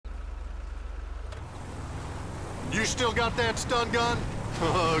You still got that stun gun?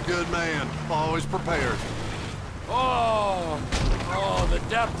 Oh, good man. Always prepared. Oh, the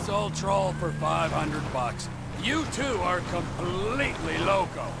depths old troll for 500 bucks. You two are completely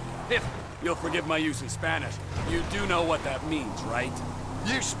loco. If you'll forgive my use of Spanish, you do know what that means, right?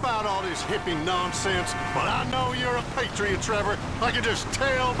 You spout all this hippie nonsense, but I know you're a patriot, Trevor. I can just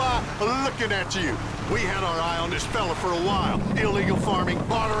tell by looking at you. We had our eye on this fella for a while. Illegal farming,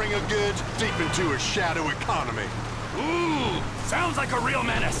 bartering of goods, deep into a shadow economy. Ooh, sounds like a real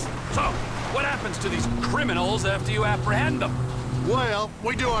menace. So, what happens to these criminals after you apprehend them? Well,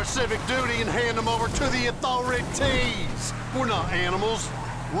 we do our civic duty and hand them over to the authorities. We're not animals.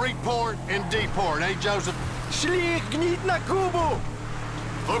 Report and deport, eh, Joseph? Шли гнить на Кубу!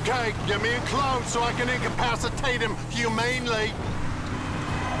 Okay, get me in close so I can incapacitate him humanely.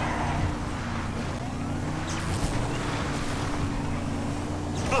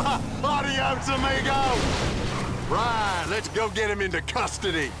 Adios, amigo! Right, let's go get him into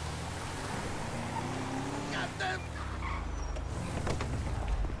custody.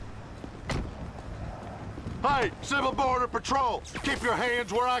 Hey, Civil Border Patrol, keep your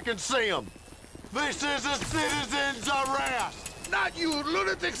hands where I can see them. This is a citizen's arrest. Not you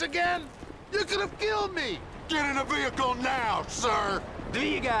lunatics again! You could have killed me! Get in the vehicle now, sir!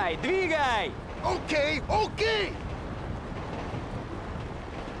 Двигай, двигай! Okay, okay!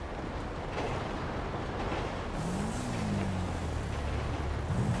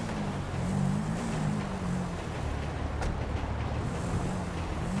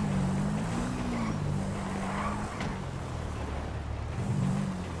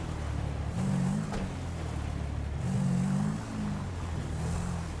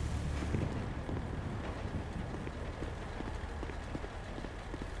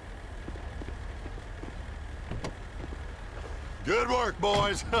 Good work,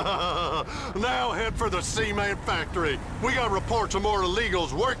 boys. Now head for the cement factory. We got reports of more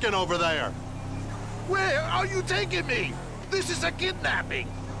illegals working over there. Where are you taking me? This is a kidnapping!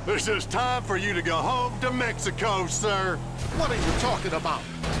 This is time for you to go home to Mexico, sir. What are you talking about?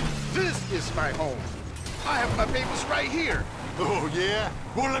 This is my home. I have my papers right here. Oh, yeah?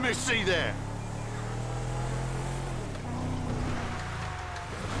 Well, let me see that.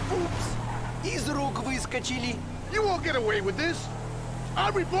 Упс! Из рук выскочили. You won't get away with this.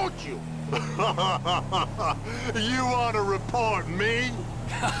 I'll report you. You want to report me?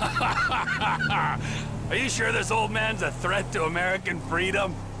 Are you sure this old man's a threat to American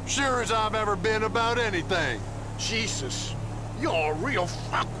freedom? Sure as I've ever been about anything. Jesus, you're a real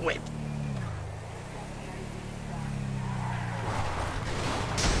fuckwit.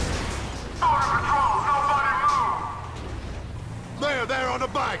 There on the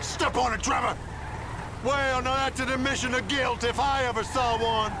bike. Step on it, Trevor. Well, now that's an admission of guilt if I ever saw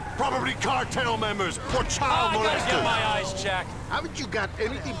one. Probably cartel members or child I gotta molesters. get my eyes checked. Haven't you got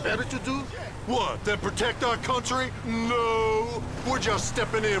anything better to do? What, then protect our country? No. We're just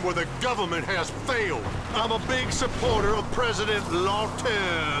stepping in where the government has failed. I'm a big supporter of President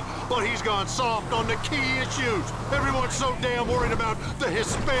Lawton, but he's gone soft on the key issues. Everyone's so damn worried about the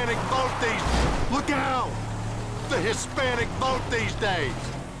Hispanic vote these... Look out! The Hispanic vote these days.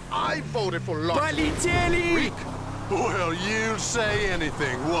 I voted for Lawton. Полетели! Freak. Well, you say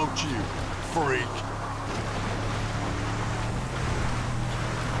anything, won't you, freak?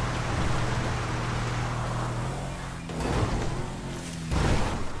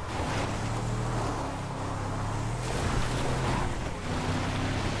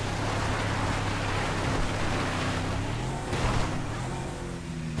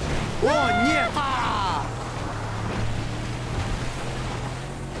 О, нет!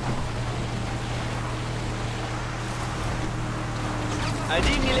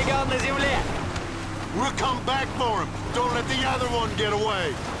 Один нелегал на земле! We'll come back for him. Don't let the other one get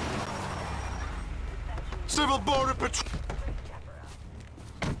away. Civil Border Patrol.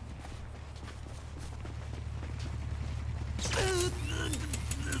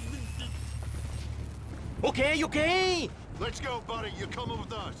 Окей, окей! Let's go, buddy. You're coming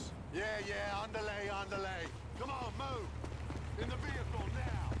with us. Yeah, underlay. Come on, move. In the vehicle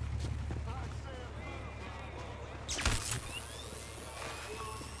now. I said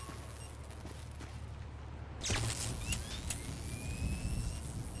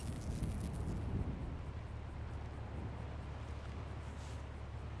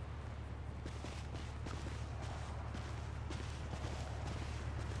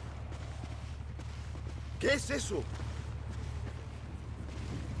 ¿Qué es eso?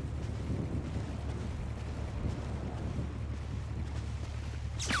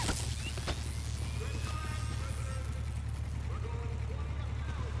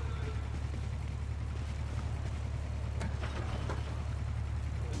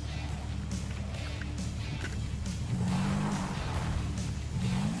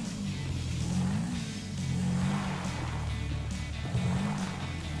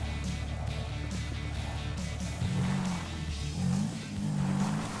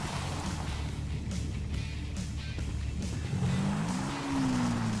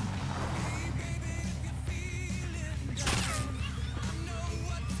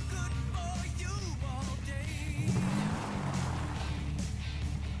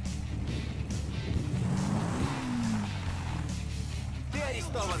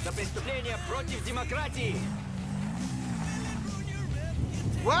 за преступление против демократии.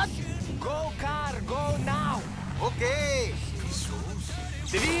 What? Go car, go now. Okay.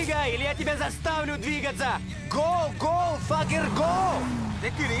 Двигай, или я тебя заставлю двигаться. Go, go, fucker, go.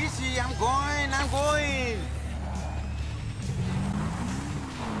 Take it easy. I'm going.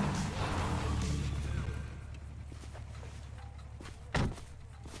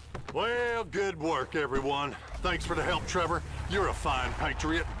 Well, good work, everyone. Thanks for the help, Trevor. You're a fine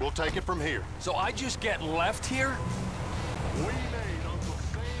patriot. We'll take it from here. So I just get left here? We made Uncle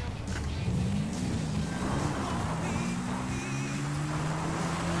Sam.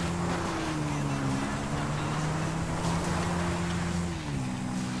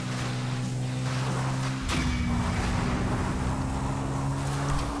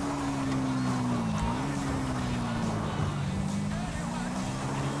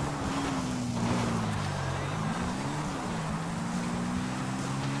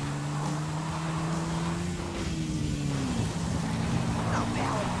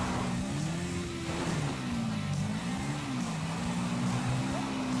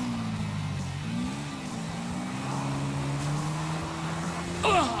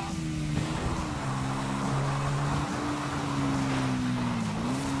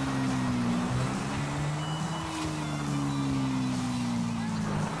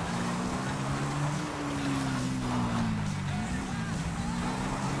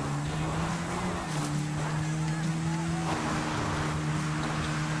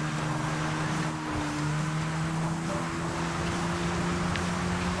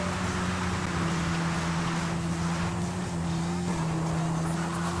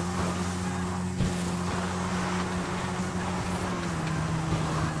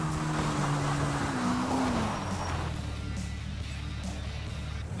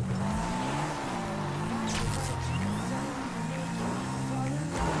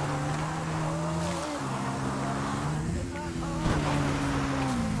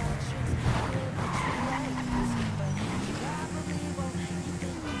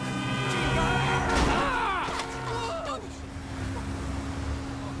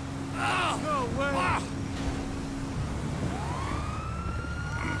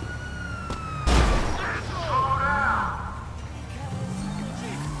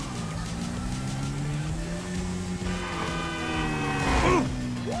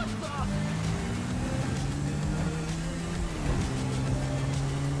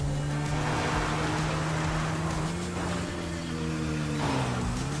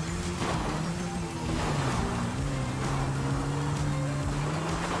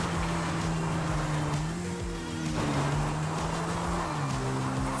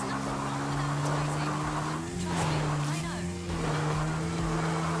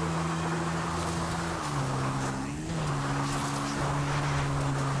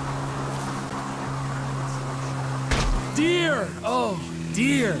 Dear! Oh,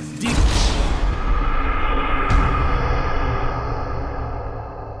 dear.